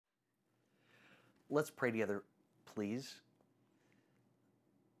Let's pray together, please.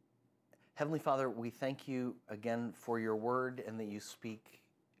 Heavenly Father, we thank you again for your word and that you speak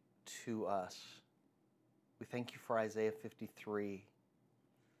to us. We thank you for Isaiah 53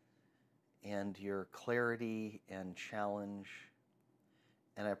 and your clarity and challenge.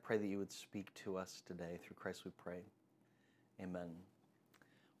 And I pray that you would speak to us today. Through Christ we pray. Amen.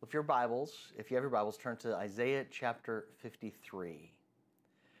 Well, if you have your Bibles, turn to Isaiah chapter 53.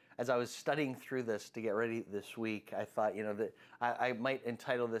 As I was studying through this to get ready this week, I thought, that I might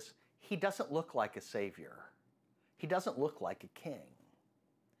entitle this, He Doesn't Look Like a Savior. He doesn't look like a king.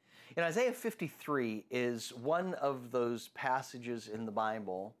 And Isaiah 53 is one of those passages in the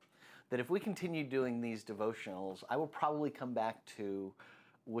Bible that if we continue doing these devotionals, I will probably come back to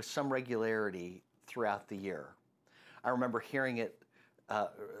with some regularity throughout the year. I remember hearing it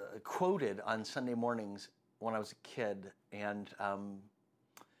quoted on Sunday mornings when I was a kid, and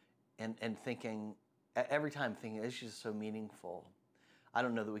thinking, every time thinking, this is just so meaningful. I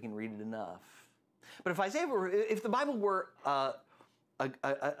don't know that we can read it enough. But if the Bible were a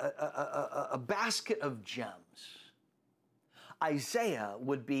basket of gems, Isaiah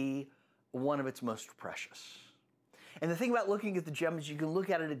would be one of its most precious. And the thing about looking at the gems, you can look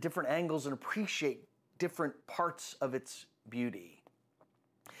at it at different angles and appreciate different parts of its beauty.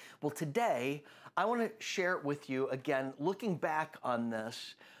 Well, today, I want to share it with you again, looking back on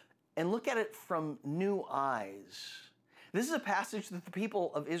this, and look at it from new eyes. This is a passage that the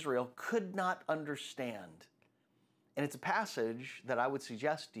people of Israel could not understand. And it's a passage that I would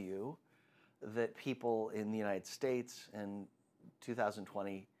suggest to you that people in the United States in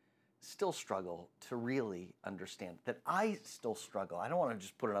 2020 still struggle to really understand, that I still struggle. I don't want to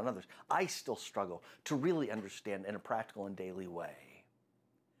just put it on others. I still struggle to really understand in a practical and daily way.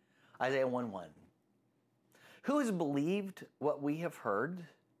 Isaiah 1:1. Who has believed what we have heard?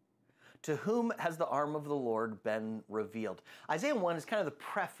 To whom has the arm of the Lord been revealed? Isaiah 1 is kind of the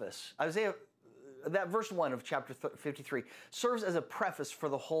preface. That verse 1 of chapter 53 serves as a preface for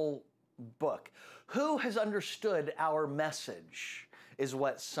the whole book. Who has understood our message is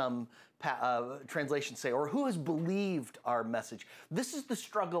what some translations say, or who has believed our message? This is the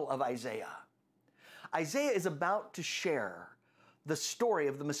struggle of Isaiah. Isaiah is about to share the story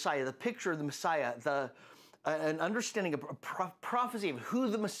of the Messiah, the picture of the Messiah, an understanding of a prophecy of who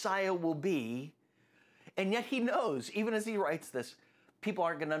the Messiah will be, and yet he knows, even as he writes this, people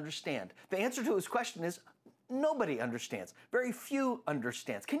aren't going to understand. The answer to his question is, nobody understands. Very few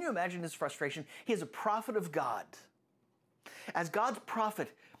understands. Can you imagine his frustration? He is a prophet of God. As God's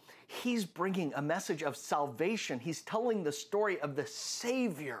prophet, he's bringing a message of salvation. He's telling the story of the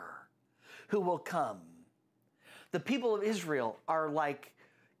Savior who will come. The people of Israel are like,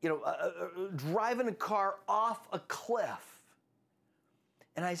 driving a car off a cliff.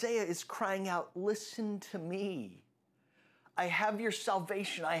 And Isaiah is crying out, listen to me. I have your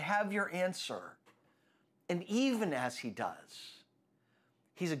salvation. I have your answer. And even as he does,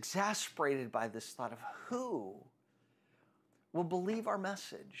 he's exasperated by this thought of who will believe our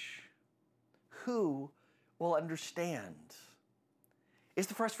message? Who will understand? It's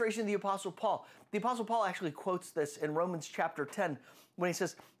the frustration of the Apostle Paul. The Apostle Paul actually quotes this in Romans chapter 10 when he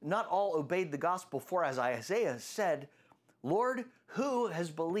says, not all obeyed the gospel, for as Isaiah said, Lord, who has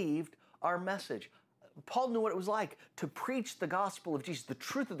believed our message? Paul knew what it was like to preach the gospel of Jesus, the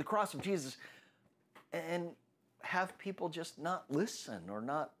truth of the cross of Jesus, and have people just not listen or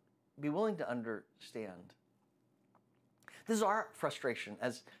not be willing to understand. This is our frustration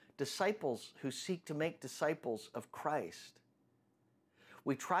as disciples who seek to make disciples of Christ.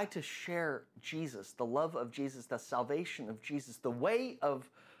 We try to share Jesus, the love of Jesus, the salvation of Jesus, the way of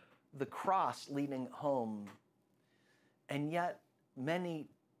the cross leading home. And yet many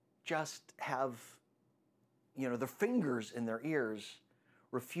just have, their fingers in their ears,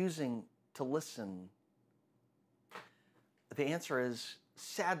 refusing to listen. The answer is,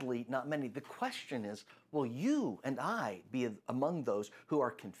 sadly, not many. The question is, will you and I be among those who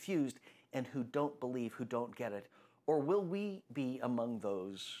are confused and who don't believe, who don't get it? Or will we be among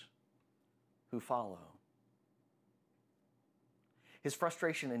those who follow? His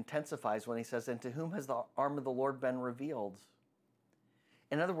frustration intensifies when he says, and to whom has the arm of the Lord been revealed?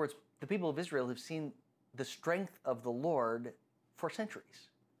 In other words, the people of Israel have seen the strength of the Lord for centuries.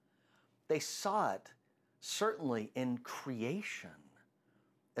 They saw it certainly in creation,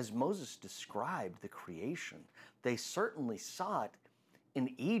 as Moses described the creation. They certainly saw it in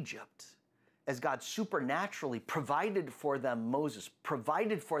Egypt, as God supernaturally provided for them Moses,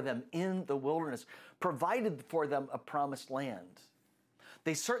 provided for them in the wilderness, provided for them a promised land.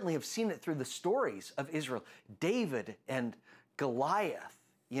 They certainly have seen it through the stories of Israel, David and Goliath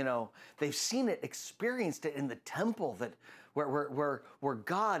They've seen it, experienced it in the temple where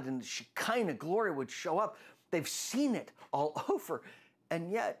God and Shekinah glory would show up. They've seen it all over.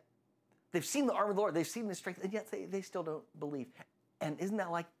 And yet, they've seen the arm of the Lord. They've seen the strength. And yet, they still don't believe. And isn't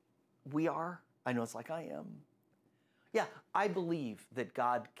that like we are? I know it's like I am. Yeah, I believe that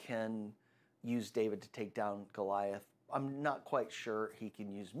God can use David to take down Goliath. I'm not quite sure he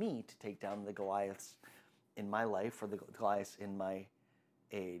can use me to take down the Goliaths in my life or the Goliaths in my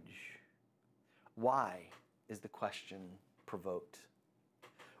age. Why is the question provoked?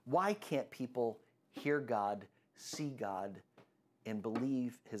 Why can't people hear God, see God, and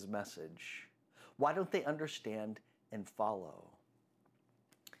believe his message? Why don't they understand and follow?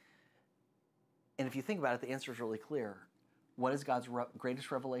 And if you think about it, the answer is really clear. What is God's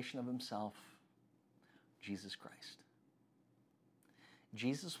greatest revelation of himself? Jesus Christ.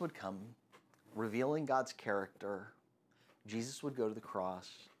 Jesus would come, revealing God's character. Jesus would go to the cross,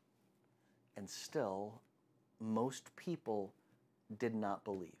 and still, most people did not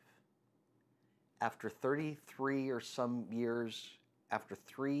believe. After 33 or some years, after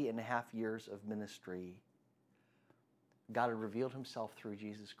 3.5 years of ministry, God had revealed himself through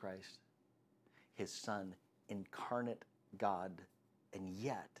Jesus Christ, his Son, incarnate God, and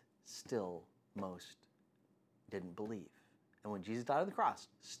yet still most didn't believe. And when Jesus died on the cross,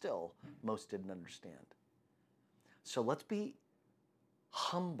 still most didn't understand. So let's be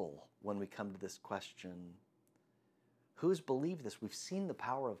humble when we come to this question. Who has believed this? We've seen the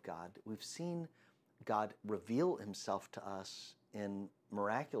power of God. We've seen God reveal himself to us in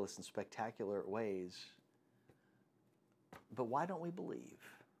miraculous and spectacular ways. But why don't we believe?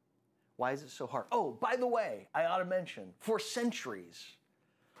 Why is it so hard? Oh, by the way, I ought to mention, for centuries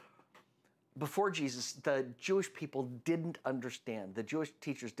before Jesus, the Jewish people didn't understand. The Jewish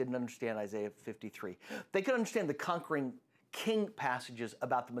teachers didn't understand Isaiah 53. They could understand the conquering king passages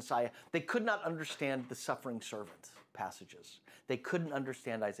about the Messiah. They could not understand the suffering servant passages. They couldn't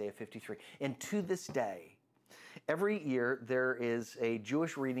understand Isaiah 53. And to this day, every year there is a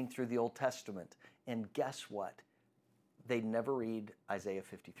Jewish reading through the Old Testament. And guess what? They never read Isaiah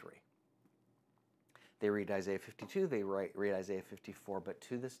 53. They read Isaiah 52, they read Isaiah 54, but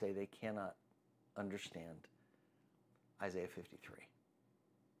to this day they cannot understand Isaiah 53.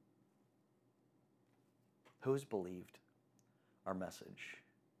 Who's believed our message?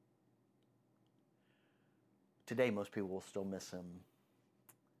 Today, most people will still miss him.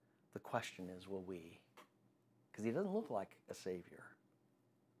 The question is, will we? Because he doesn't look like a savior.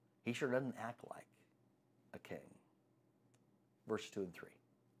 He sure doesn't act like a king. Verse 2 and 3.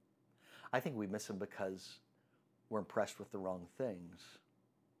 I think we miss him because we're impressed with the wrong things.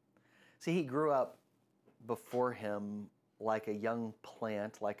 See, he grew up before him like a young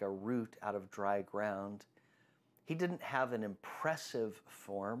plant, like a root out of dry ground. He didn't have an impressive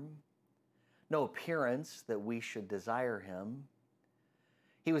form, no appearance that we should desire him.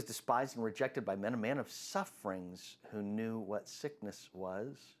 He was despised and rejected by men, a man of sufferings who knew what sickness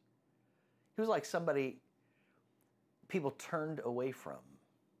was. He was like somebody people turned away from.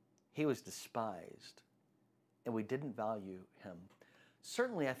 He was despised, and we didn't value him.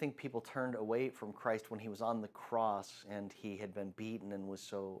 Certainly, I think people turned away from Christ when he was on the cross and he had been beaten and was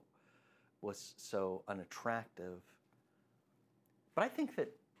so unattractive. But I think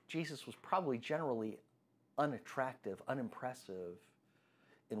that Jesus was probably generally unattractive, unimpressive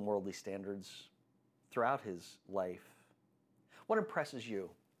in worldly standards throughout his life. What impresses you?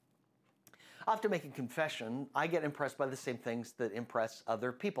 I have to make a confession. I get impressed by the same things that impress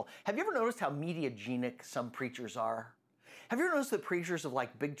other people. Have you ever noticed how mediagenic some preachers are? Have you ever noticed that preachers of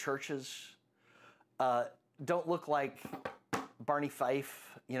like big churches don't look like Barney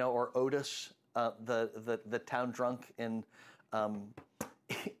Fife, or Otis, the town drunk in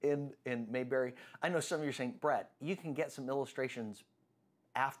Mayberry? I know some of you are saying, Brett, you can get some illustrations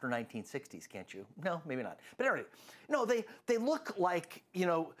after 1960s, can't you? No, maybe not. But anyway, no, they look like,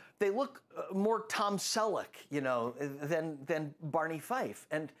 they look more Tom Selleck, than Barney Fife.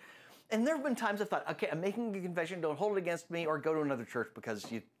 And there have been times I've thought, okay, I'm making a confession, don't hold it against me or go to another church because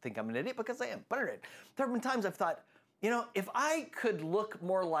you think I'm an idiot, because I am. But anyway, there have been times I've thought, if I could look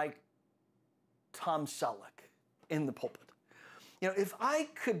more like Tom Selleck in the pulpit, if I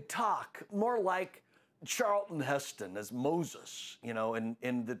could talk more like Charlton Heston as Moses, in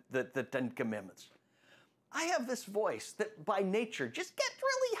the Ten Commandments. I have this voice that by nature just gets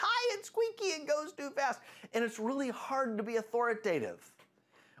really high and squeaky and goes too fast. And it's really hard to be authoritative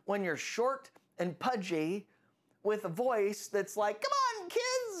when you're short and pudgy with a voice that's like, come on,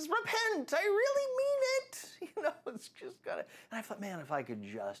 kids, repent. I really mean it. It's just gotta. And I thought, man, if I could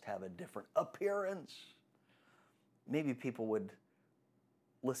just have a different appearance, maybe people would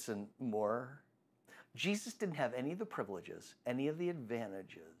listen more. Jesus didn't have any of the privileges, any of the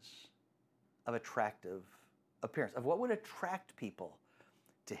advantages of attractive appearance, of what would attract people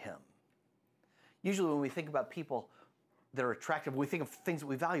to him. Usually when we think about people that are attractive, we think of things that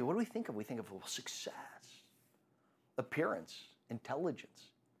we value. What do we think of? We think of success, appearance, intelligence,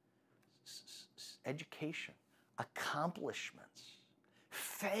 education, accomplishments,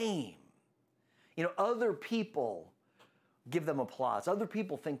 fame. You know, other people give them applause. Other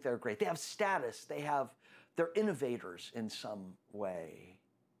people think they're great. They have status. They're innovators in some way.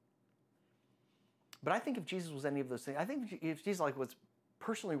 But I think if Jesus was any of those things, I think if Jesus was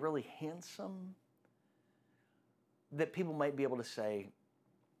personally really handsome, that people might be able to say,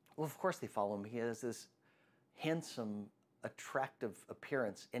 well, of course they follow him. He has this handsome, attractive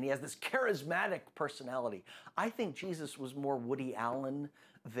appearance, and he has this charismatic personality. I think Jesus was more Woody Allen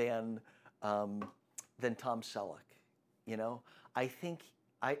than Tom Selleck. You know, I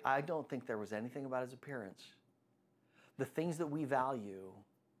don't think there was anything about his appearance. The things that we value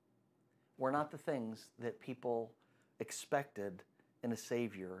were not the things that people expected in a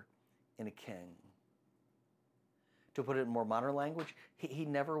Savior, in a King. To put it in more modern language, he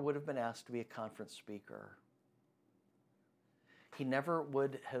never would have been asked to be a conference speaker. He never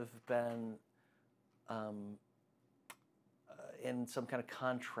would have been in some kind of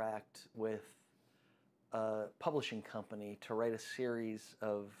contract with a publishing company to write a series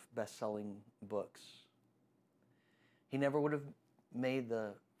of best-selling books. He never would have made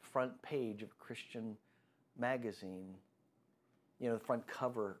the front page of a Christian magazine, you know, the front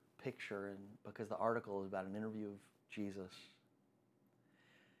cover picture, and because the article is about an interview of Jesus.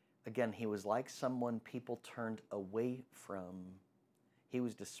 Again, he was like someone people turned away from. He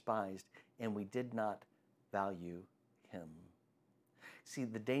was despised, and we did not value him. See,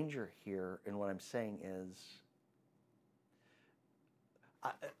 the danger here in what I'm saying is,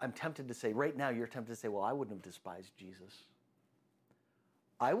 I'm tempted to say, right now you're tempted to say, well, I wouldn't have despised Jesus.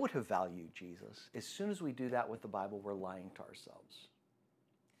 I would have valued Jesus. As soon as we do that with the Bible, we're lying to ourselves.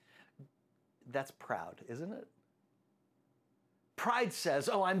 That's proud, isn't it? Pride says,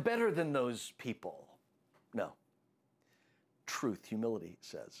 oh, I'm better than those people. No. Truth, humility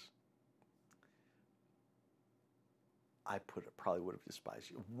says, I probably would have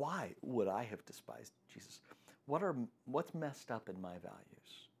despised you. Why would I have despised Jesus? What's messed up in my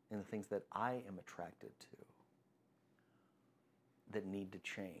values, in the things that I am attracted to that need to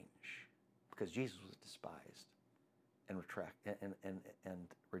change? Because Jesus was despised and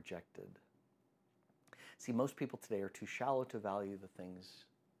rejected. See, most people today are too shallow to value the things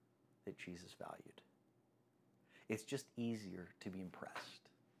that Jesus valued. It's just easier to be impressed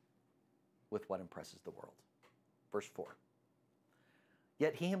with what impresses the world. Verse 4.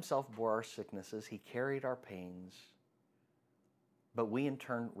 Yet he himself bore our sicknesses, he carried our pains, but we in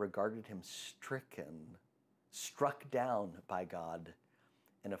turn regarded him stricken, struck down by God,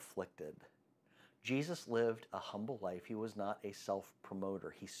 and afflicted. Jesus lived a humble life. He was not a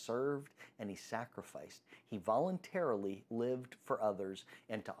self-promoter. He served and he sacrificed. He voluntarily lived for others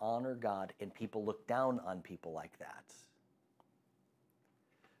and to honor God, and people looked down on people like that.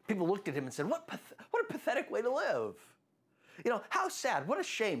 People looked at him and said, what a pathetic way to live. You know, how sad, what a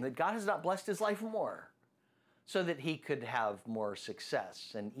shame that God has not blessed his life more so that he could have more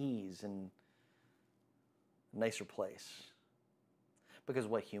success and ease and a nicer place. Because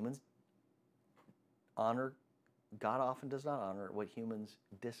what humans honor, God often does not honor. What humans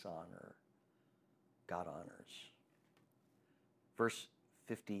dishonor, God honors. Verse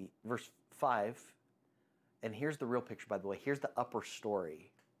 5, and here's the real picture, by the way. Here's the upper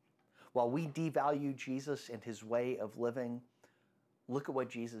story. While we devalue Jesus and his way of living, look at what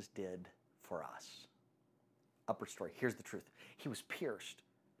Jesus did for us. Upper story. Here's the truth. He was pierced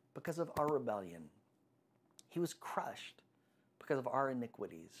because of our rebellion. He was crushed because of our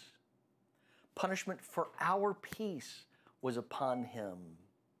iniquities. Punishment for our peace was upon him,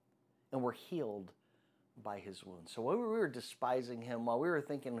 and we're healed by his wounds. So while we were despising him, while we were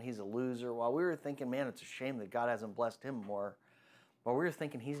thinking he's a loser, while we were thinking, man, it's a shame that God hasn't blessed him more, while we were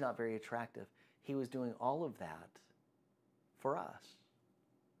thinking he's not very attractive, he was doing all of that for us.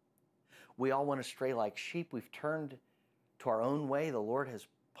 We all went astray like sheep. We've turned to our own way. The Lord has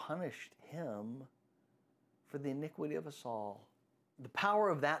punished him for the iniquity of us all. The power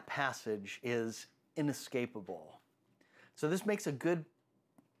of that passage is inescapable. So this makes a good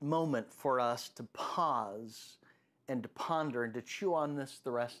moment for us to pause and to ponder and to chew on this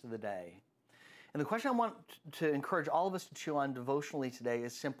the rest of the day. And the question I want to encourage all of us to chew on devotionally today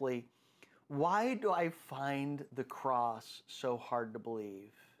is simply, why do I find the cross so hard to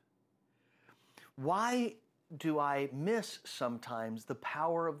believe? Why do I miss sometimes the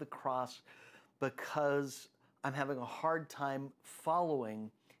power of the cross because I'm having a hard time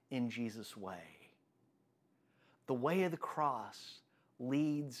following in Jesus' way. The way of the cross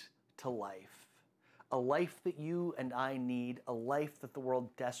leads to life, a life that you and I need, a life that the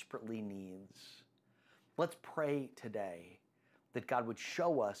world desperately needs. Let's pray today that God would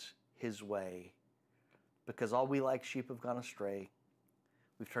show us his way, because all we like sheep have gone astray.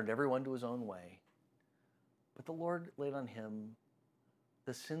 We've turned everyone to his own way. But the Lord laid on him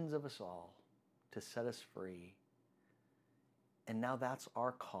the sins of us all to set us free. And now that's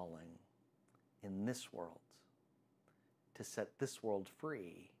our calling in this world, to set this world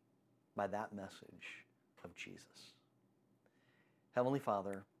free by that message of Jesus. Heavenly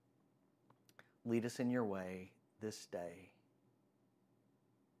Father, lead us in your way this day.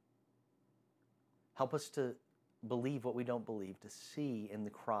 Help us to believe what we don't believe, to see in the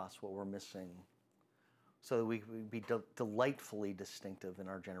cross what we're missing, so that we can be delightfully distinctive in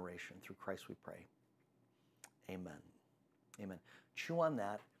our generation. Through Christ we pray. Amen. Amen. Chew on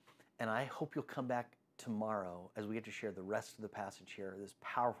that, and I hope you'll come back tomorrow as we get to share the rest of the passage here, this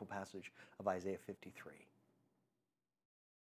powerful passage of Isaiah 53.